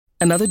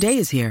Another day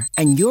is here,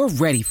 and you're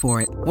ready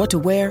for it. What to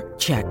wear?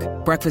 Check.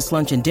 Breakfast,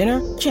 lunch, and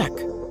dinner? Check.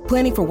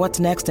 Planning for what's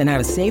next and how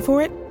to save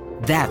for it?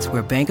 That's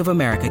where Bank of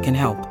America can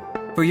help.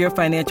 For your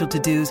financial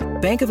to-dos,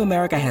 Bank of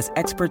America has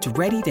experts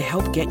ready to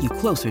help get you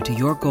closer to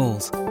your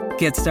goals.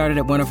 Get started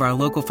at one of our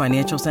local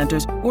financial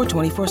centers or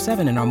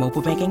 24/7 in our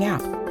mobile banking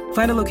app.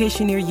 Find a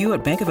location near you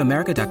at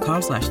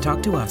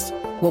bankofamerica.com/talktous.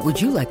 What would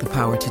you like the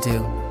power to do?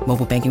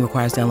 Mobile banking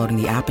requires downloading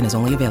the app and is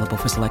only available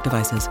for select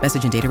devices.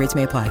 Message and data rates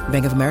may apply.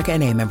 Bank of America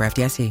N.A., member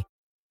FDIC.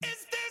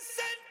 Is this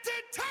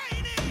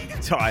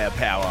entertaining? Tyre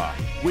Power.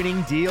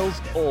 Winning deals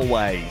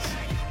always.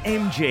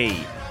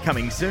 MG.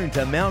 Coming soon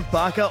to Mount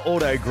Barker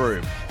Auto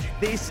Group.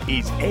 This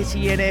is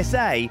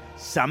SENSA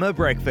Summer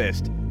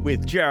Breakfast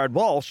with Jared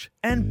Walsh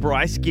and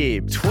Bryce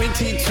Gibbs.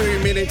 22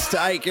 minutes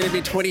to 8, going to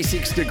be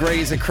 26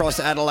 degrees across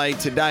Adelaide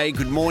today.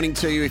 Good morning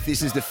to you if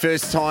this is the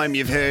first time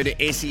you've heard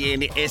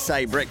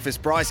SENSA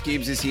Breakfast. Bryce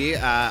Gibbs is here.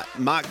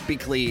 Mark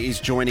Bickley is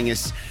joining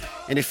us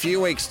in a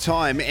few weeks'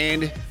 time.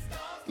 And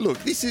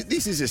look, this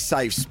is a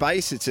safe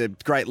space. It's a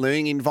great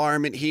learning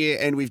environment here,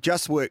 and we've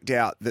just worked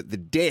out that the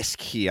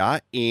desk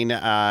here in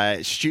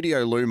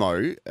Studio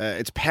Lumo,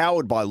 it's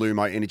powered by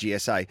Lumo Energy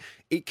SA.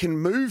 It can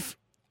move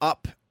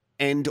up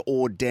and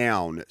or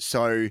down,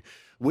 so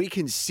we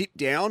can sit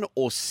down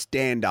or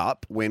stand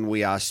up when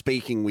we are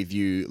speaking with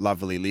you,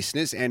 lovely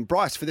listeners. And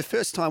Bryce, for the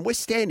first time, we're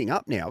standing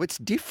up now. It's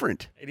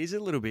different. It is a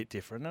little bit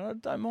different, and I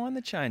don't mind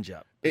the change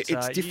up.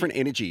 It's different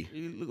energy.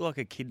 You look like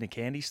a kid in a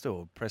candy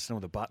store, pressing all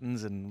the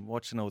buttons and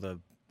watching all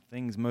the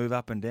things move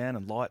up and down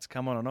and lights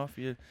come on and off.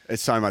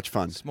 It's so much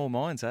fun. Small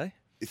minds, eh?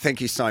 Thank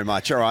you so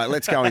much. All right,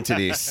 let's go into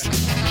this. You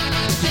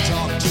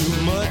talk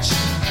too much.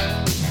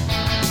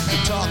 You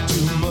talk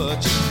too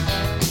much.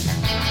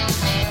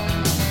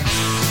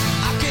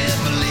 I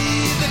can't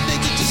believe the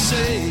things that you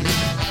say.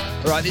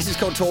 All right, this is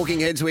called Talking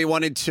Heads. We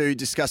wanted to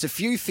discuss a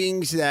few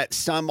things that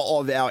some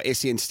of our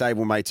SEN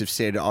stablemates have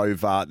said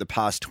over the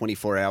past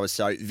 24 hours.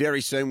 So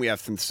very soon we have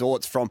some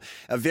thoughts from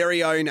our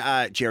very own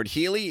Jared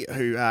Healy,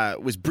 who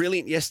was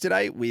brilliant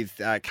yesterday with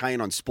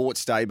Kane on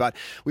Sports Day. But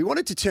we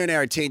wanted to turn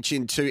our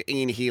attention to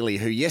Ian Healy,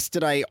 who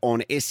yesterday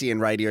on SEN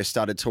Radio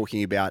started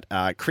talking about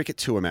cricket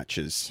tour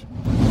matches.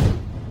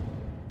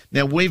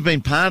 Now, we've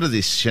been part of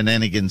this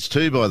shenanigans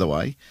too, by the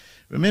way.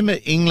 Remember,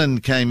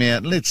 England came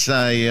out, let's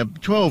say,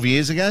 12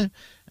 years ago,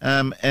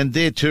 and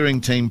their touring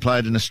team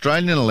played an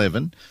Australian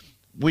 11,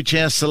 which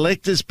our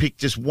selectors picked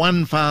just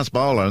one fast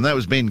bowler, and that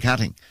was Ben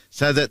Cutting,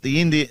 so that the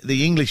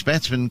English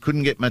batsmen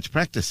couldn't get much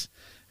practice.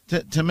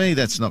 To me,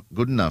 that's not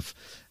good enough.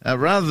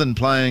 Rather than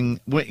playing,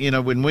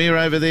 when we were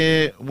over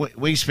there,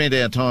 we spent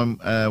our time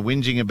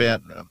whinging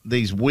about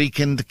these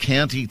weakened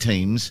county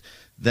teams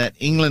that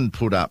England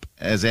put up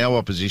as our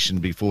opposition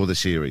before the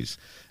series.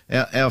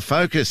 Our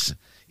focus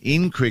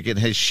in cricket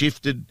has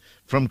shifted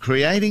from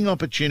creating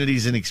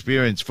opportunities and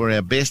experience for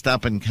our best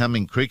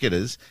up-and-coming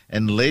cricketers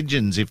and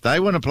legends. If they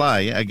want to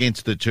play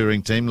against the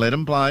touring team, let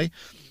them play.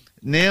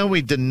 Now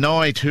we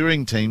deny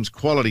touring teams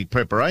quality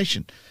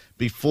preparation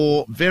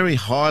before very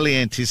highly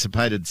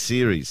anticipated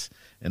series,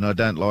 and I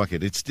don't like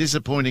it. It's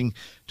disappointing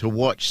to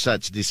watch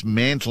such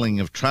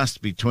dismantling of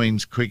trust between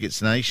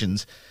cricket's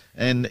nations,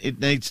 and it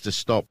needs to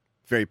stop.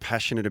 Very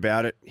passionate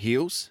about it,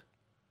 Heels.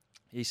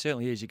 He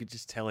certainly is. You could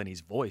just tell in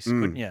his voice,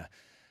 couldn't you?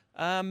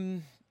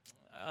 I'm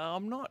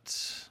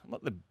not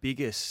the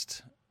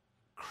biggest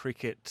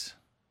cricket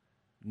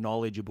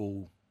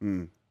knowledgeable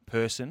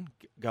person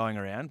going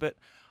around, but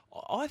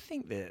I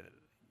think that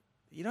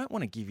you don't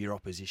want to give your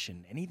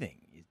opposition anything.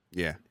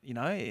 Yeah.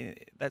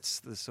 That's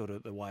the sort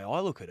of the way I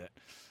look at it.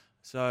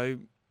 So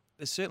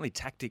there's certainly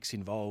tactics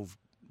involved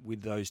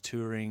with those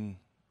touring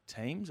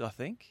teams, I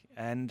think,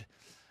 and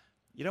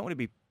you don't want to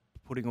be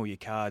putting all your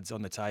cards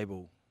on the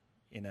table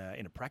in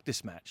a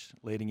practice match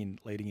leading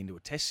into a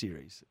test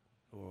series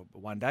or a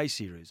one-day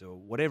series or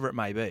whatever it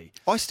may be.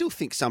 I still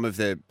think some of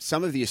the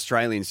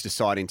Australians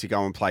deciding to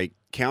go and play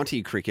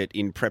county cricket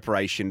in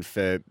preparation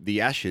for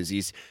the Ashes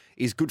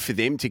is good for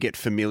them to get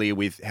familiar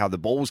with how the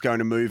ball's going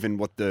to move and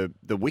what the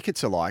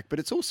wickets are like. But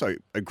it's also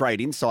a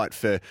great insight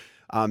for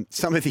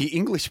some of the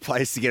English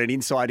players to get an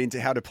insight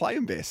into how to play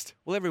them best.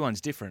 Well,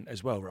 everyone's different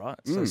as well, right?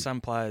 So some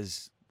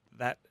players,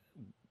 that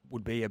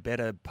would be a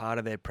better part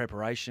of their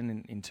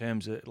preparation in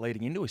terms of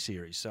leading into a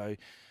series. So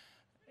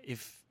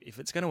if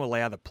it's going to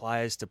allow the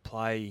players to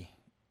play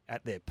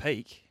at their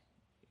peak,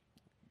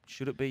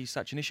 should it be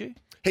such an issue?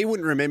 He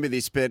wouldn't remember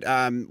this, but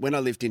when I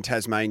lived in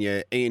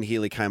Tasmania, Ian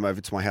Healy came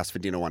over to my house for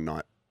dinner one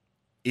night.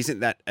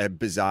 Isn't that a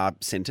bizarre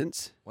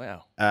sentence?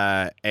 Wow.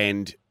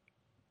 And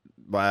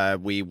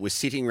we were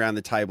sitting around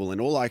the table,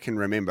 and all I can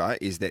remember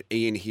is that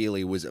Ian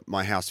Healy was at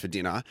my house for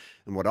dinner,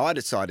 and what I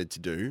decided to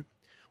do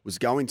was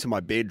go into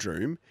my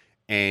bedroom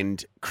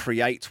and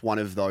create one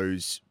of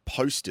those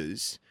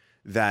posters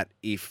that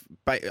you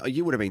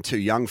would have been too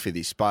young for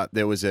this, but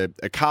there was a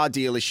car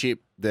dealership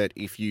that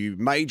if you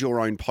made your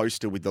own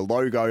poster with the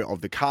logo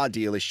of the car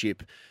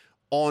dealership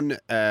on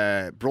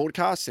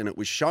broadcast and it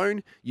was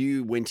shown,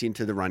 you went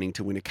into the running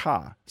to win a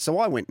car. So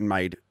I went and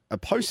made a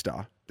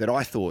poster that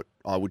I thought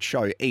I would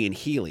show Ian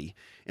Healy,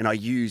 and I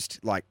used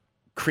like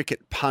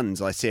cricket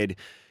puns. I said,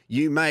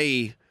 you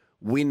may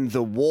win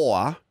the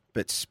war,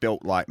 but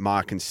spelt like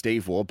Mark and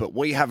Steve war, but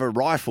we have a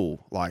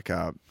rifle like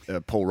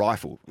Paul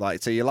Rifle.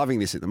 Like, so you're loving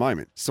this at the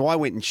moment. So I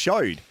went and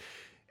showed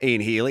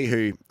Ian Healy,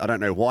 who I don't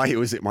know why he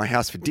was at my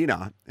house for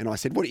dinner, and I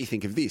said, what do you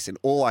think of this? And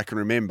all I can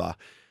remember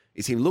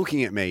is him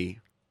looking at me,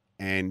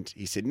 and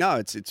he said, no,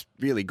 it's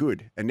really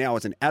good. And now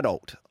as an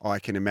adult, I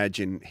can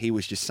imagine he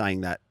was just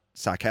saying that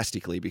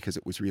sarcastically because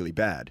it was really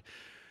bad.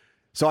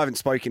 So I haven't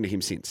spoken to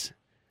him since.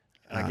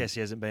 I guess he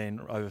hasn't been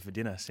over for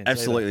dinner since.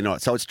 Absolutely either.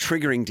 not. So it's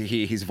triggering to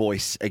hear his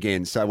voice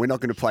again. So we're not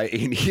going to play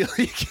Ian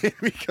Healy again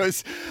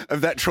because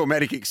of that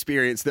traumatic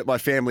experience that my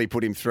family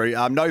put him through.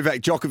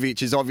 Novak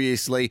Djokovic is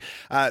obviously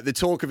the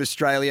talk of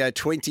Australia,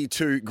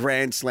 22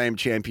 Grand Slam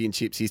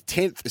championships, his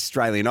 10th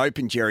Australian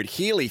Open. Jared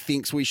Healy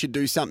thinks we should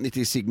do something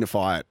to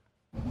signify it.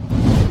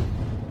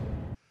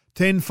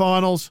 10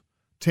 finals,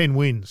 10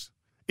 wins.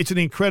 It's an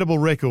incredible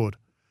record,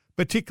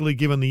 particularly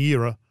given the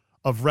era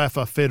of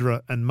Rafa,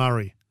 Federer and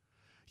Murray.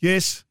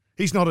 Yes,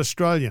 he's not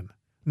Australian.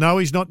 No,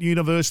 he's not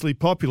universally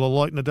popular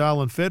like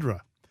Nadal and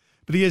Federer.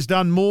 But he has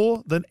done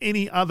more than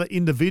any other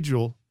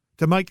individual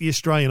to make the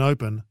Australian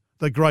Open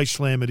the great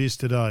slam it is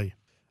today.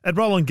 At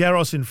Roland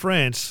Garros in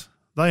France,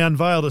 they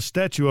unveiled a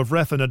statue of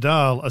Rafa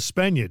Nadal, a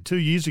Spaniard, 2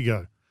 years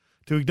ago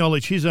to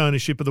acknowledge his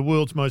ownership of the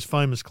world's most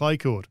famous clay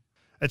court.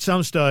 At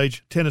some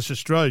stage, Tennis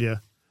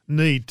Australia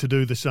need to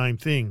do the same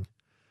thing.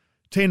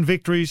 10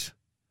 victories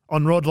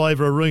on Rod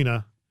Laver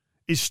Arena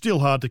is still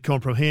hard to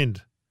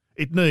comprehend.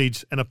 It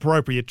needs an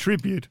appropriate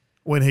tribute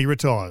when he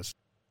retires.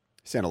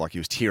 Sounded like he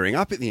was tearing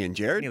up at the end,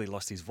 Jared. Nearly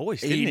lost his voice,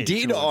 didn't he? He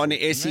did on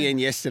SEN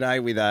yesterday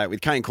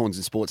with Kane Corns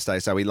and Sports Day,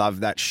 so we love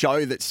that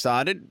show that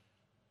started.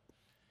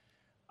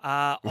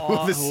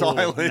 The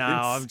silence. No,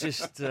 I'm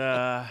just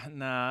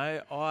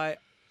no.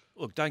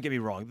 Look, don't get me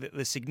wrong.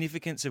 The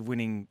significance of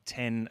winning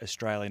 10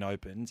 Australian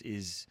Opens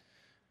is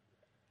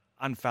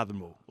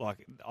unfathomable.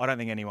 Like, I don't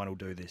think anyone will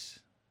do this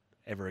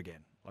ever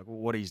again. Like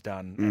what he's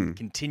done and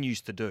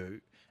continues to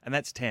do, and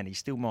that's 10. He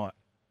still might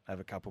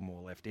have a couple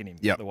more left in him.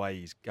 The way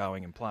he's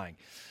going and playing.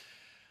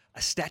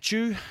 A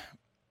statue.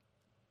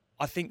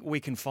 I think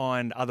we can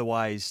find other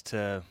ways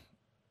to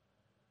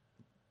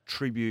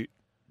tribute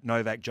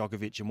Novak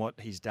Djokovic and what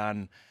he's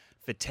done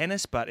for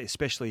tennis, but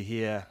especially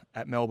here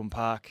at Melbourne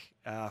Park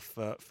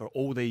for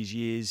all these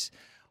years.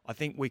 I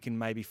think we can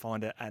maybe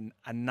find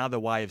another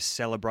way of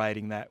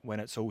celebrating that when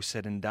it's all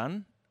said and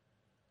done,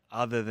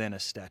 other than a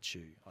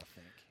statue, I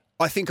think.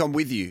 I think I'm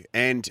with you,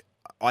 and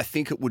I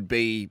think it would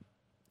be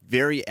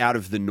very out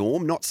of the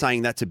norm. Not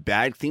saying that's a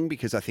bad thing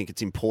because I think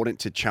it's important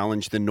to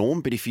challenge the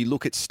norm, but if you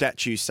look at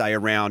statues, say,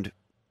 around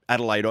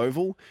Adelaide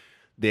Oval,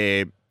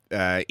 they're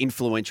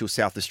influential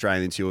South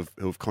Australians who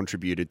have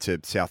contributed to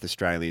South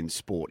Australian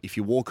sport. If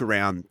you walk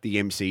around the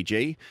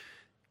MCG,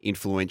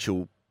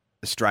 influential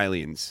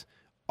Australians,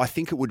 I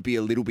think it would be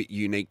a little bit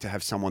unique to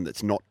have someone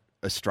that's not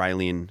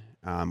Australian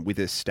with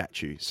a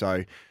statue.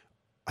 So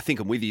I think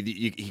I'm with you.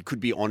 He could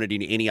be honoured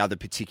in any other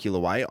particular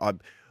way. I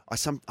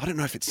don't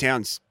know if it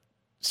sounds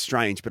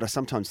strange, but I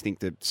sometimes think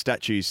that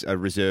statues are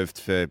reserved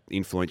for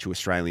influential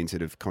Australians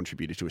that have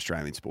contributed to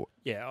Australian sport.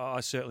 Yeah,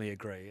 I certainly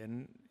agree.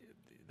 And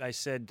they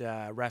said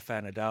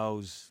Rafa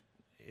Nadal's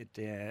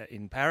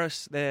in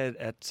Paris there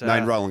at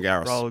Roland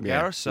Garros. Roland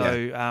Garros.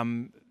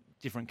 So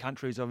different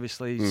countries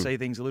obviously see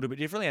things a little bit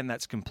differently, and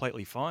that's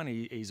completely fine.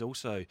 He's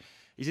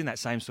in that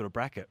same sort of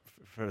bracket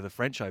for the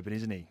French Open,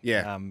 isn't he?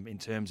 Yeah. In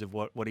terms of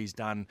what he's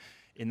done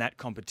in that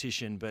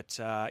competition. But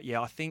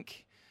I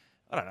think,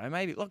 I don't know,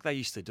 maybe like they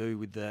used to do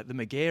with the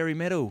Magarey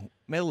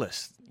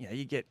medalists. You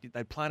know,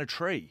 they plant a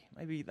tree.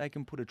 Maybe they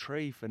can put a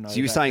tree for Novak. So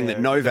you're saying that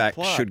Novak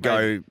should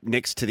go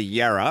next to the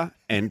Yarra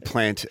and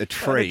plant a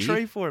tree? Plant a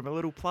tree for him, a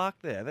little plaque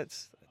there.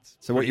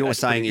 So what you're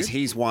saying is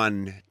he's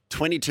won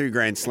 22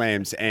 Grand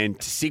Slams, and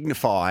to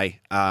signify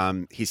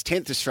his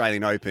 10th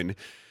Australian Open,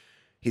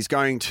 he's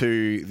going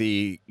to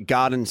the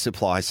garden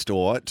supply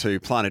store to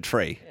plant a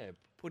tree. Yeah,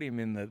 put him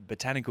in the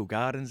botanical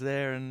gardens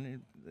there,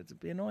 and it'd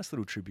be a nice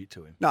little tribute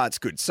to him. No, it's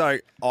good. So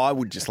I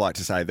would just like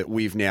to say that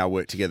we've now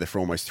worked together for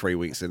almost 3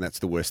 weeks, and that's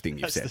the worst thing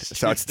you've said.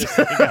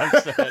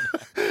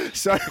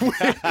 So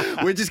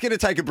we're just going to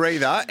take a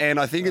breather, and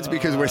I think it's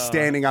because we're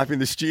standing up in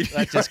the studio.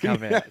 That just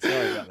come out.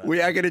 Sorry about that.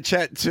 We are going to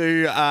chat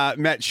to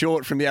Matt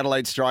Short from the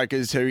Adelaide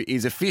Strikers, who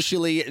is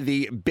officially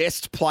the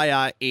best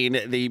player in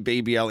the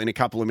BBL, in a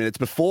couple of minutes.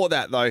 Before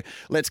that, though,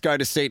 let's go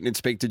to Seaton and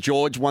speak to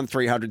George,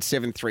 1300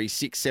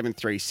 736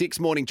 736.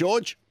 Morning,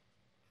 George.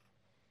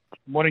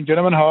 Morning,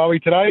 gentlemen. How are we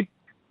today?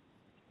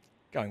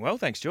 Going well,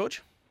 thanks,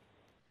 George.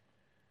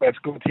 That's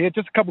good to hear.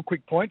 Just a couple of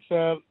quick points.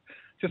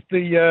 Just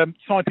the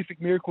scientific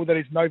miracle that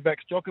is Novak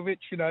Djokovic.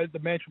 You know, the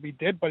man should be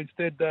dead, but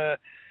instead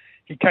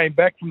he came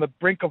back from the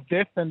brink of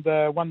death and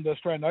won the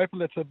Australian Open.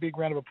 That's a big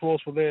round of applause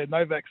for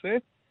Novak's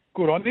there.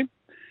 Good on him.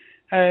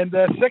 And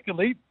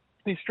secondly,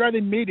 the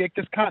Australian media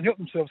just can't help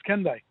themselves,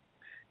 can they?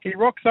 He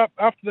rocks up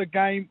after the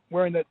game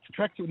wearing that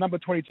tracksuit with number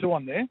 22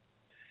 on there.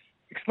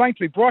 Explain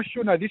to me, Bryce,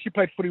 you know this. You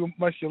played footy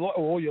most of your life,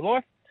 or all your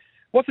life.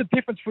 What's the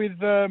difference with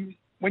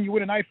when you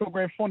win an AFL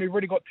Grand Final, you've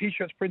already got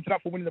T-shirts printed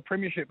up for winning the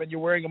premiership, and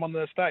you're wearing them on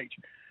the stage.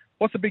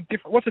 What's the big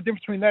difference? What's the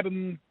difference between that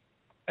and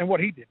what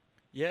he did?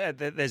 Yeah,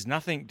 there's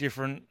nothing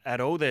different at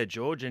all there,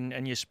 George,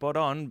 and you're spot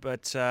on.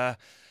 But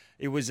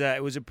it was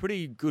a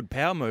pretty good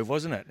power move,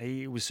 wasn't it?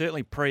 He was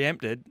certainly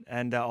preempted,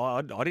 and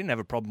I didn't have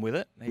a problem with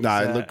it. It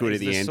looked good at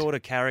the end. He's the sort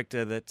of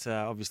character that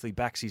obviously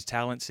backs his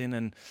talents in,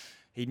 and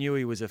he knew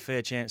he was a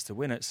fair chance to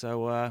win it,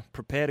 so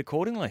prepared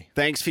accordingly.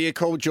 Thanks for your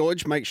call,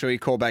 George. Make sure you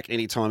call back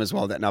anytime as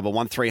well. That number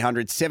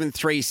 1300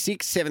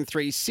 736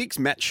 736.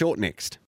 Matt Short next.